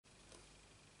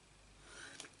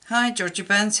Hi, Georgie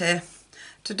Burns here.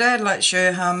 Today I'd like to show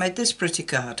you how I made this pretty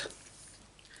card.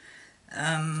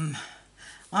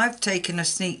 I've taken a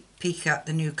sneak peek at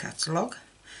the new catalogue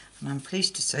and I'm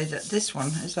pleased to say that this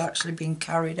one has actually been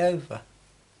carried over,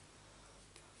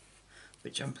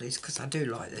 which I'm pleased because I do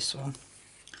like this one.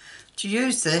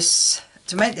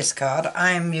 To make this card,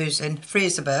 I am using Free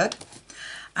as a Bird,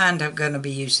 and I'm going to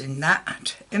be using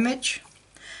that image,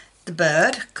 the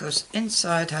bird, because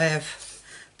inside I have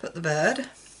put the bird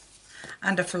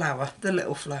and a flower, the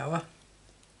little flower,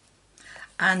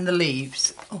 and the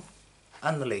leaves.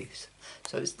 And the leaves.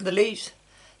 So it's the leaves,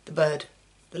 the bird,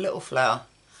 the little flower,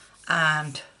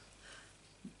 and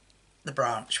the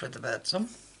branch with the birds on.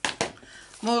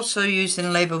 I'm also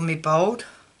using Label Me Bold.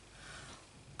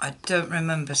 I don't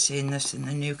remember seeing this in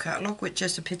the new catalogue, which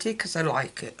is a pity because I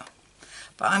like it.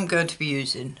 But I'm going to be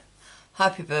using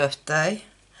Happy Birthday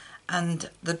and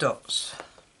the dots.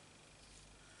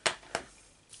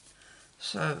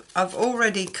 So I've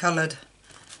already coloured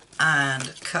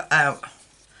and cut out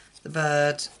the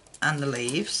bird and the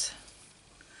leaves.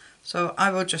 So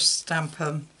I will just stamp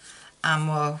them and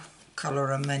we'll colour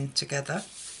them in together.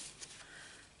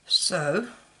 So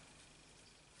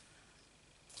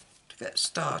to get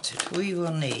started, we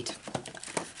will need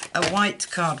a white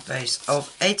card base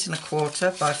of 8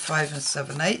 1/4 by 5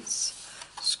 7/8,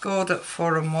 scored at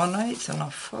 4 1/8, and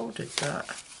I've folded that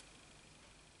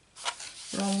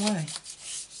wrong way.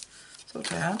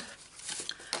 Thought I had.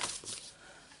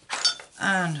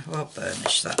 And we'll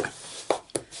burnish that.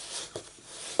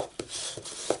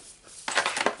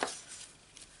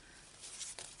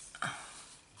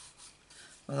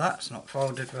 Well, that's not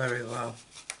folded very well.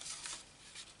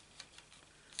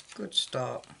 Good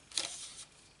start.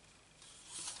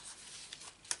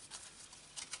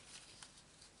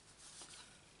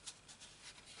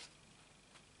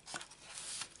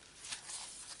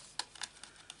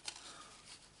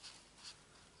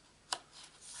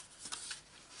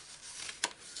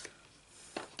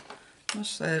 I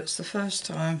must say it's the first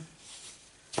time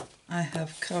I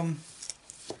have come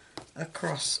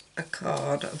across a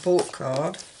card, a bought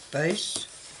card base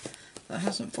that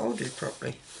hasn't folded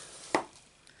properly.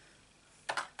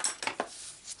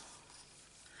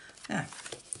 Yeah,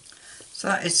 so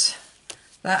that is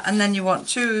that, and then you want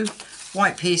 2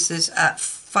 white pieces at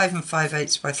 5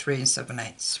 5/8 by 3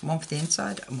 7/8, one for the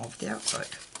inside and one for the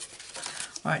outside.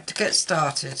 Right, to get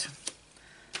started,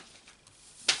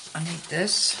 I need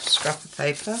this scrap of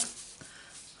paper.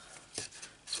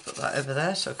 Let's put that over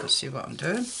there so I can see what I'm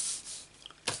doing.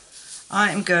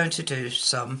 I am going to do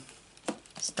some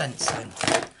stenciling.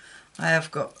 I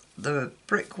have got the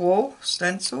brick wall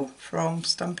stencil from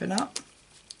Stampin Up,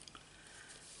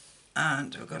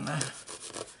 and we're going to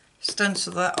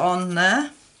stencil that on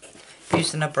there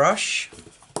using a brush,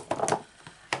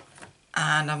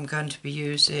 and I'm going to be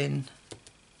using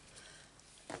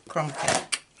crumb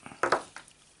cake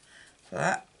for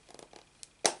that.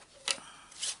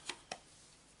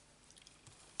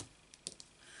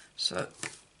 So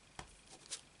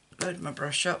load my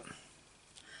brush up.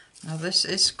 Now this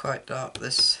is quite dark,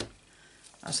 this,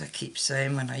 as I keep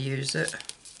saying when I use it.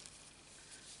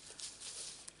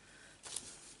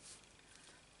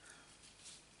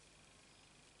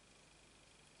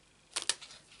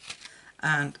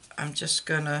 And I'm just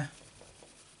gonna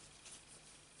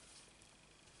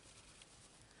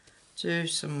do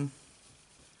some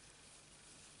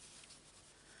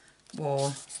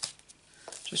wall,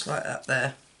 just like that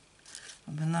there.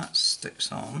 And when that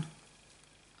sticks on,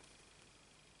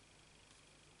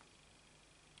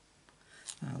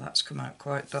 now that's come out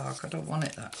quite dark, I don't want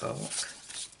it that dark.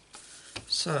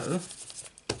 So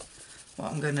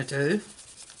what I'm going to do,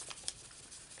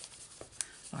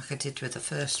 like I did with the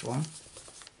first one,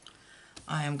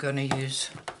 I am going to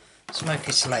use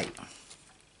Smoky Slate.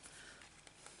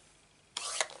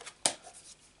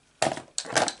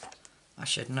 I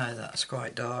should know that's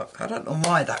quite dark. I don't know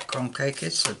why that crumb cake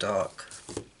is so dark.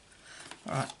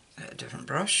 Right, get a different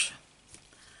brush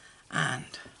and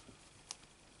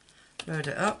load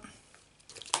it up.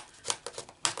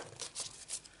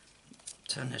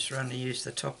 Turn this around and use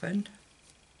the top end.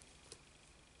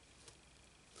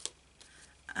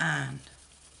 And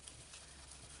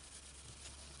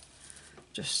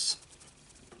just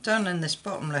down in this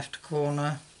bottom left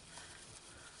corner,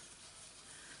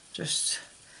 just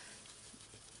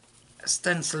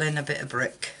stencil in a bit of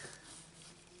brick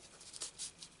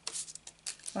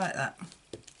like that,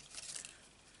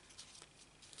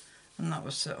 and that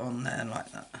will sit on there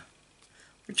like that,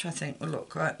 which I think will look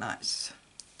quite nice.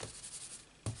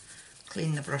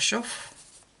 Clean the brush off,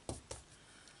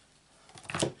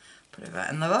 put it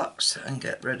back in the box and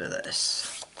get rid of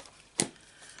this.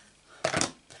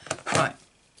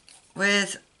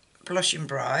 with Blushing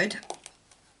Bride.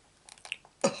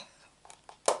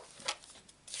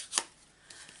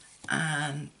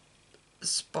 And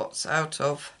spots out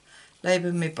of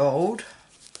Labour Me Bold.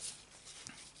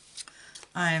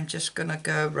 I am just going to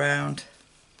go round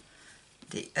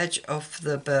the edge of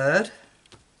the bird,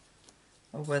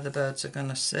 or where the birds are going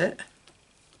to sit,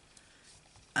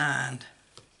 and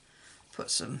put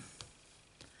some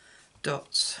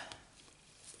dots.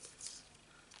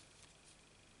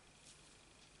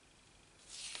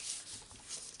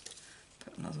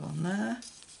 Put another one there.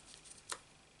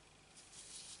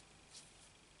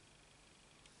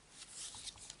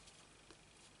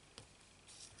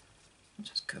 I'll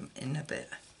just come in a bit,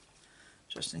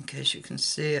 just in case you can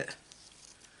see it,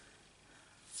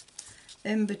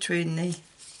 in between the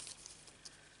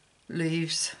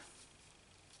leaves.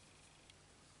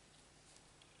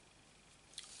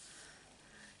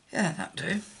 Yeah, that'll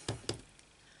do.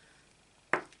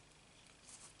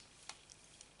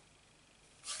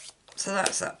 So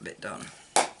that's that bit done.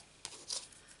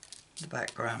 The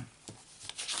background.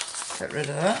 Get rid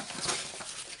of that.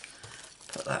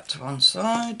 Put that to one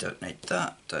side. Don't need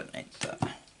that. Don't need that.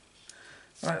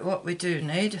 Right, what we do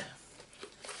need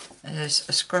is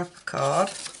a scrap card.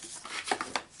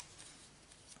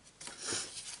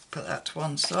 Put that to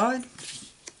one side.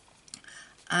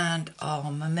 And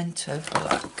our Memento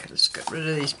Black. Let's get rid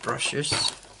of these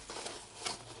brushes.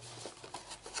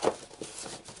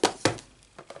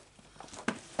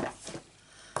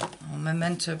 Our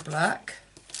Memento Black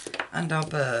and our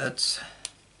birds.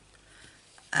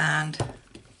 And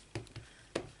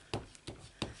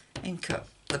ink up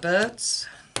the birds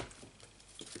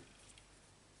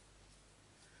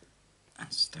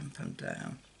and stamp them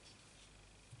down.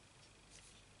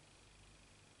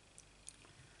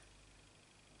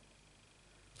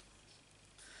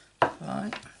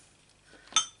 Right,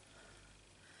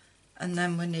 and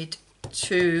then we need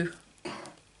 2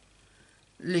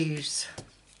 leaves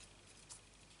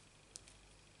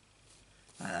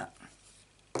like that.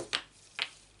 Put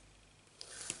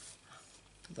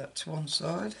that to one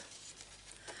side.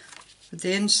 With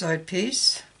the inside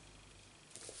piece,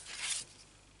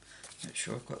 make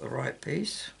sure I've got the right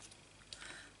piece.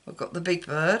 I've got the big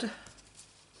bird.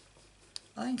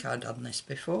 I think I've done this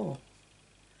before.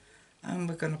 And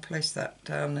we're going to place that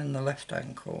down in the left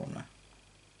hand corner.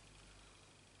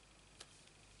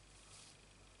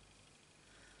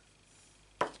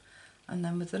 And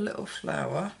then with the little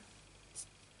flower,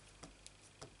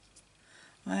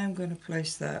 I am going to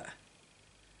place that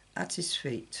at his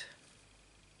feet,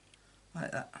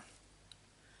 like that.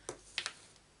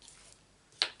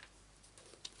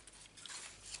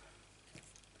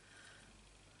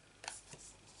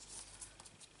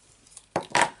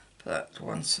 Put that to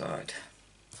one side.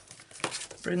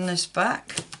 Bring this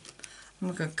back.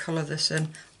 I'm going to colour this in.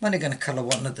 I'm only going to colour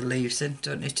one of the leaves in.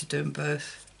 Don't need to do them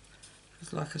both.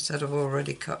 Because like I said, I've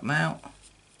already cut them out.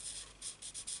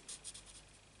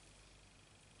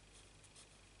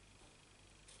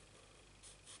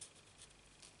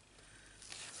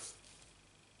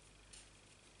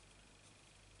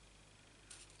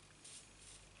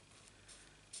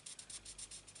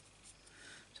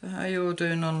 So how are you all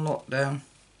doing on lockdown?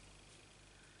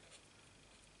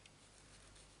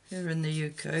 Here in the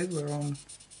UK we're on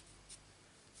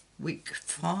week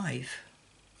 5.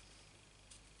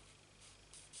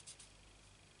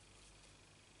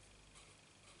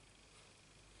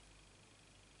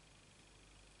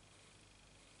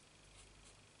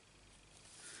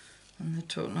 And they're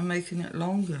talking of making it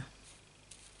longer.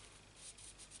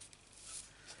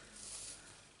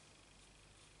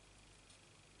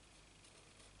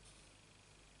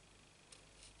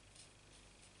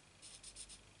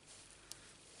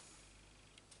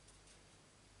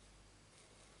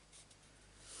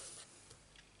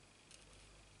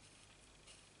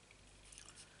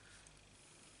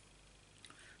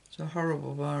 It's a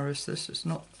horrible virus, this is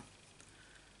not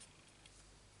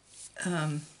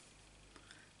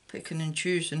picking and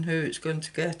choosing who it's going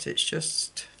to get, it's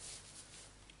just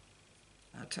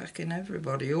attacking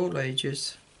everybody, all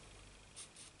ages.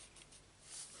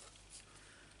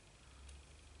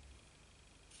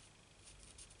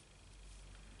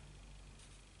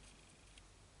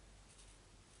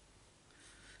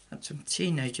 Had some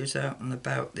teenagers out and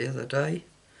about the other day,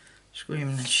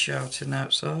 screaming and shouting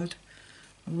outside.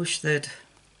 I wish they'd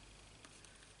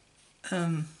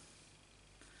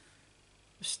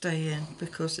stay in,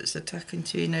 because it's attacking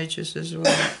teenagers as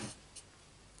well.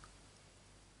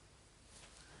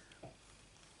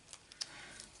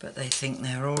 But they think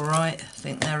they're alright,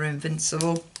 think they're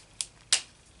invincible.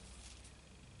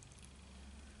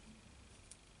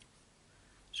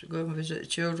 to go and visit the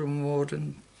children ward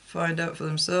and find out for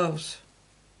themselves.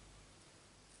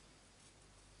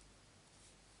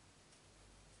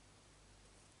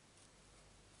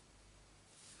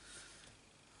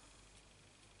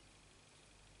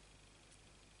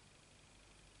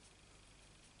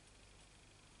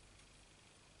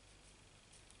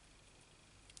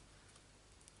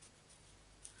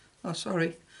 Oh,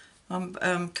 sorry,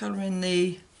 I'm colouring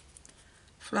the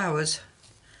flowers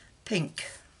pink.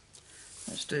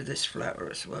 Let's do this flower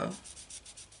as well.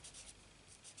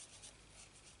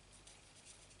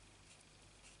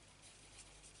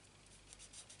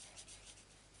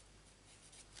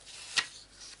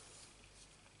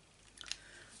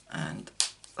 And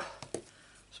I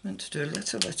was meant to do a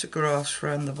little bit of grass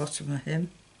around the bottom of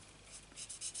him.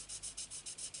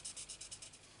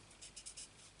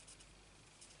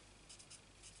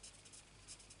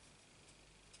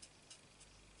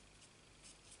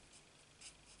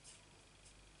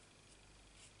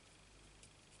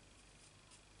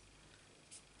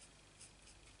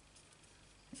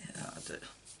 Yeah, I do.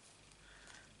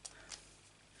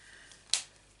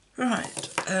 Right,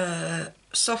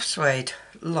 soft suede,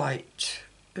 light,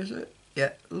 is it?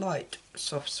 Yeah, light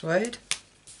soft suede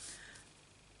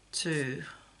to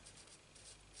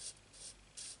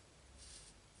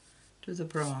do the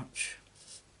branch.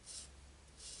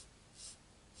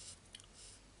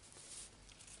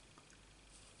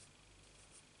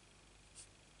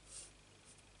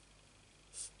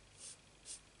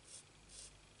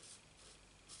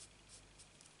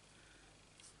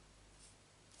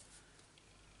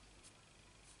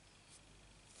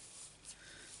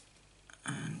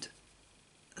 And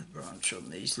the branch on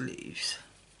these leaves.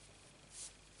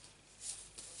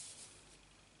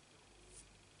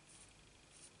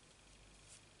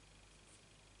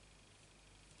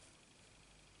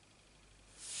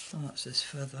 So that's his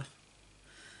feather.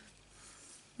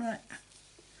 Right.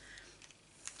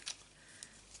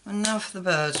 And now for the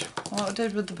birds. What I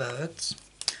did with the birds,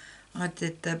 I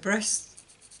did their breast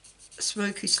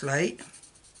smoky slate,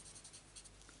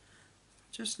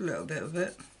 just a little bit of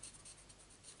it.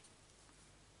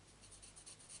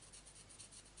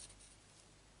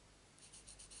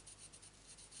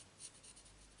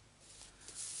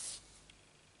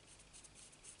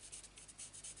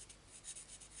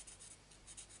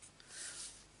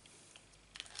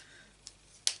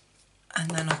 And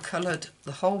then I coloured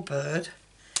the whole bird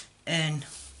in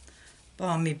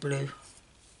balmy blue.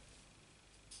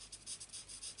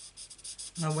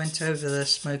 And I went over the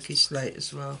smoky slate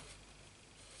as well.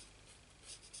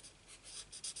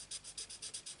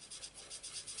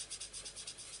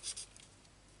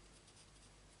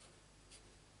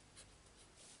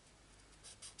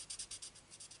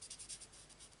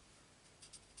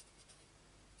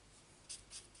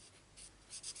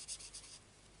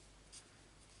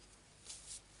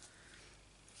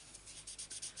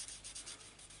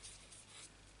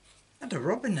 Had a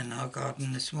robin in our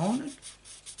garden this morning.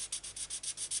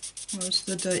 What's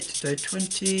the date today?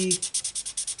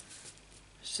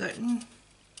 22nd,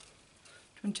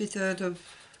 23rd of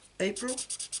April.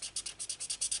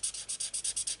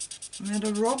 We had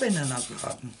a robin in our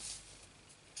garden.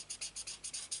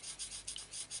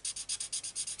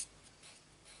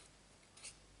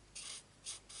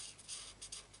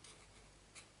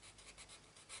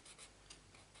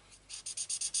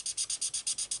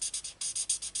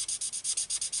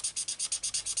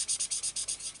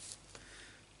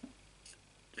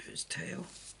 Do his tail.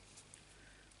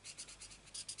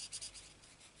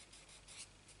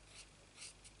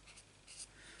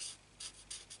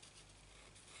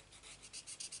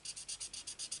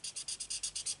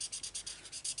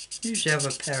 Usually have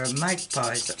a pair of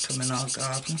magpies that come in our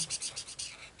garden.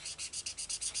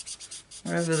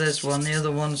 Wherever there's one, the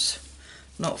other one's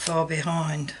not far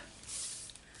behind.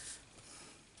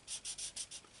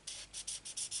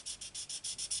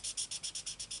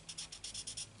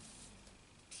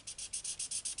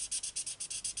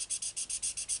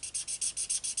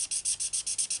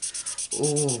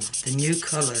 Oh, the new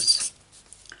colours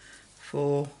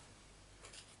for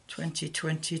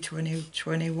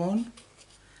 2020-2021.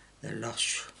 They're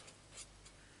lush.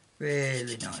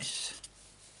 Really nice.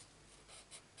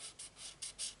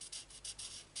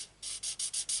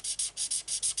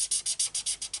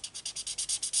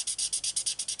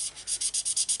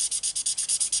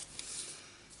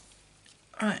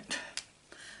 Right,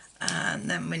 and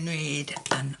then we need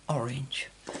an orange.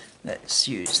 Let's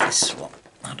use this one.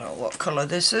 I don't know what colour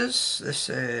this is. This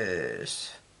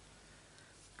is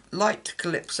light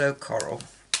Calypso Coral.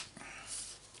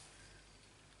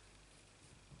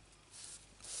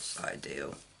 It's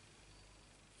ideal.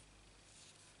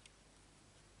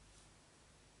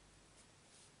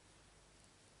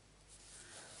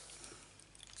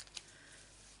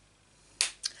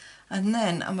 And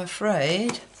then I'm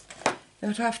afraid you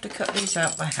would have to cut these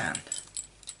out by hand.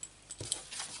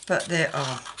 But they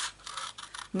are,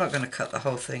 I'm not going to cut the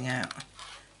whole thing out.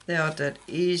 They are dead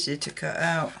easy to cut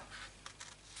out.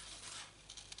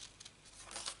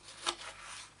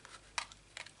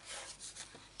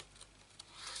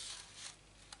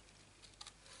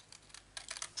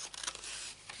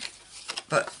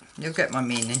 But you'll get my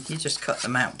meaning, you just cut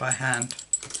them out by hand.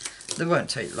 They won't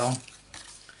take long.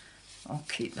 I'll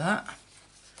keep that.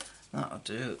 That'll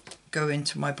do. Go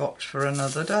into my box for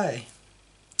another day.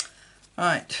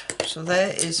 Right, so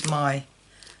there is my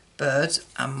birds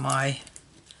and my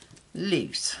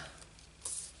leaves.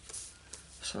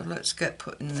 So let's get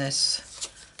putting this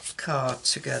card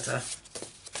together.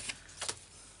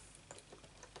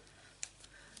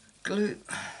 Glue.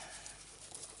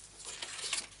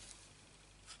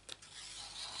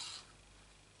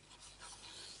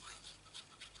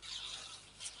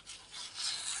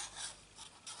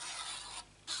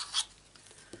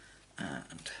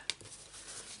 And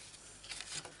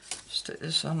stick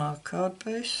this on our card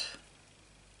base.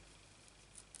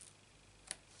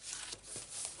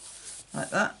 Like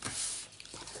that.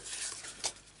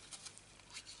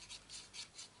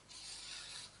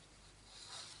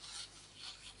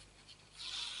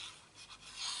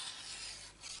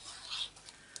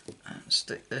 And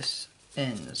stick this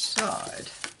inside.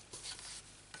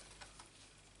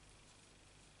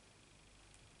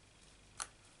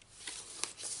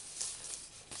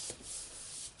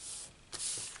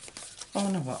 Oh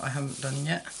no, what I haven't done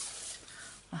yet.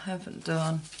 I haven't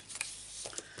done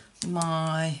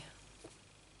my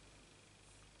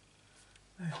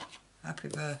happy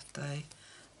birthday,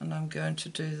 and I'm going to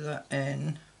do that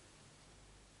in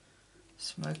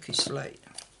smoky slate.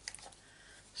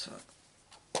 So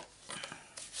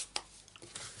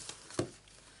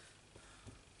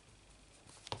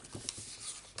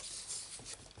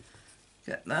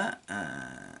get that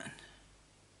and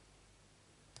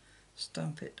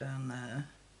stamp it down there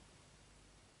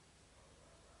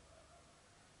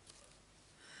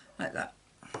like that.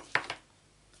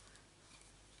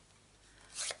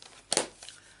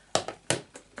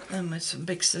 Then with some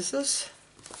big scissors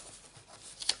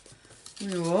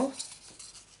we will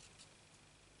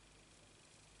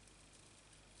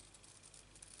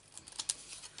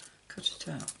cut it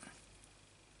out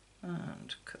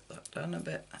and cut that down a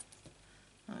bit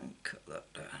and cut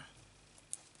that down.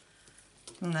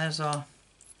 And there's our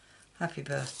happy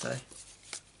birthday.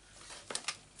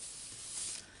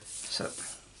 So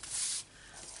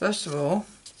first of all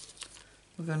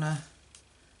we're going to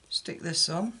stick this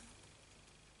on.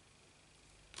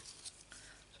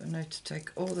 So I need to take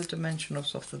all the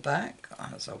dimensionals off the back,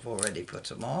 as I've already put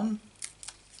them on.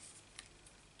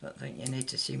 Don't think you need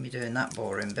to see me doing that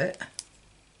boring bit.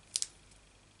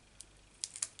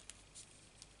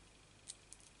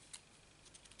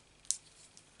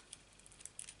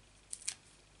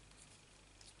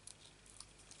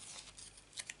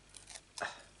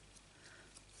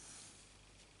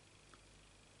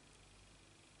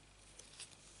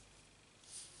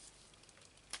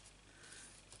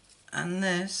 And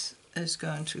this is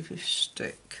going to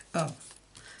stick. Oh,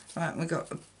 right, we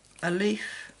got a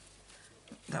leaf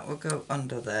that will go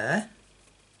under there,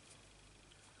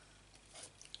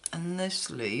 and this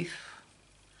leaf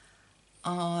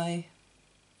I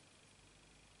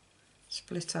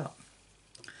split up.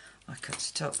 I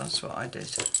cut it up, that's what I did.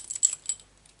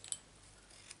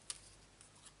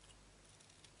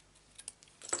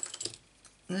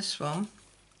 This one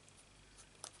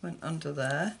went under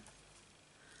there,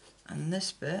 and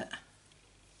this bit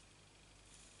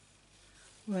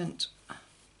went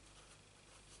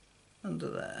under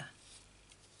there.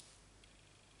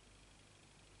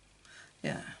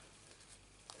 Yeah.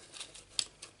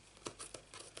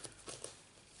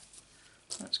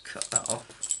 Let's cut that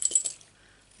off.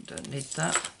 Don't need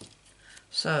that.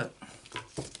 So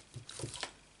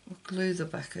we'll glue the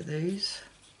back of these.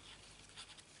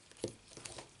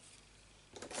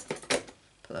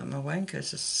 Put them away in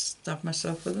case I stab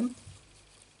myself with them.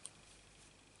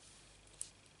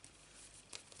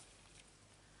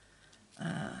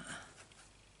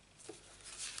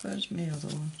 Where's my other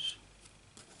ones?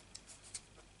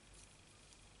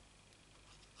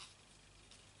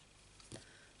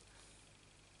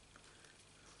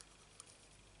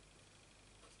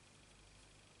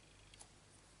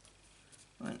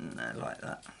 Went in there like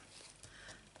that.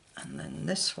 And then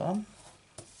this one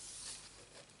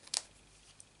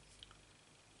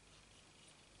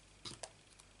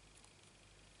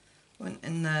went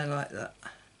in there like that.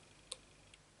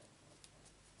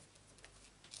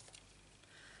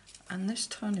 And this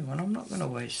tiny one, I'm not going to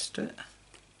waste it.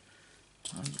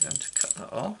 I'm going to cut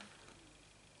that off.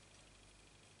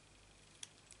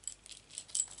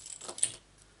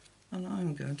 And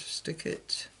I'm going to stick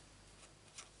it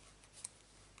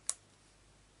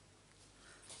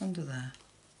under there.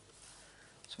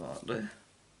 That's what I'll do.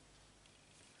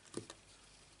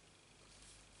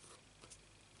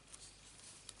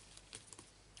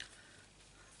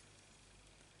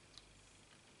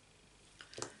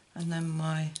 And then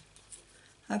my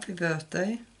happy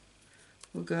birthday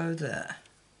will go there.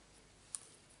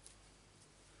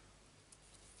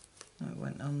 That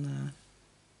went on there.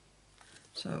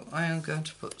 So I am going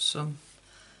to put some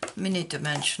mini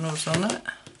dimensionals on it.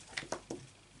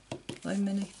 Are they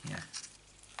mini? Yeah.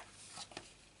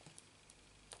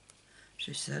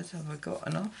 She said, have I got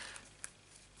enough?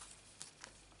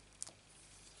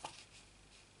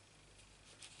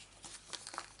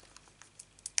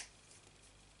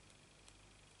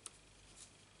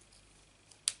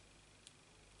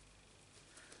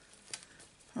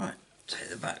 Right, take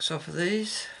the backs off of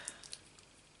these.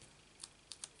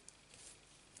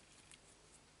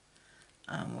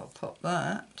 And we'll pop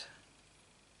that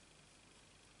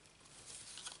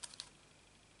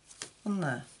on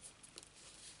there.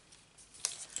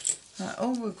 Right,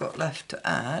 all we've got left to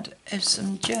add is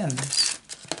some gems,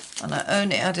 and I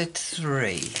only added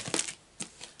 3.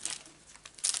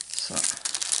 So,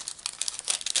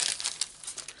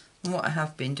 and what I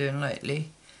have been doing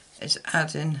lately is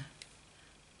adding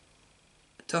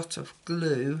a dot of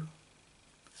glue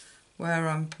where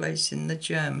I'm placing the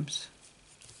gems.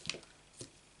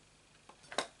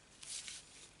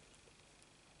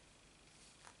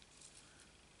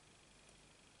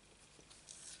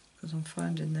 Because I'm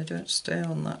finding they don't stay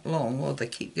on that long, or they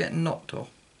keep getting knocked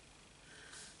off.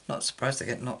 Not surprised they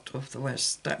get knocked off the way I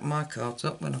stack my cards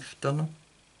up when I've done them.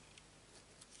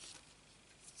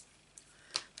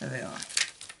 There they are.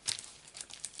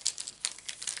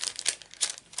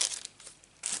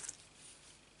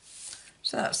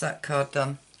 So that's that card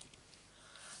done.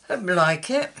 Hope you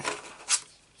like it.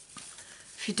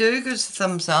 If you do, give us a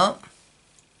thumbs up.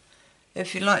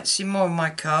 If you'd like to see more of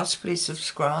my cards, please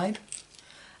subscribe.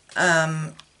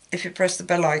 If you press the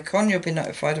bell icon, you'll be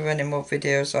notified of any more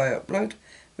videos I upload,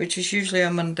 which is usually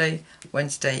on Monday,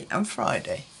 Wednesday and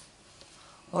Friday.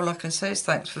 All I can say is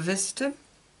thanks for visiting,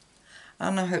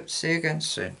 and I hope to see you again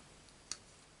soon.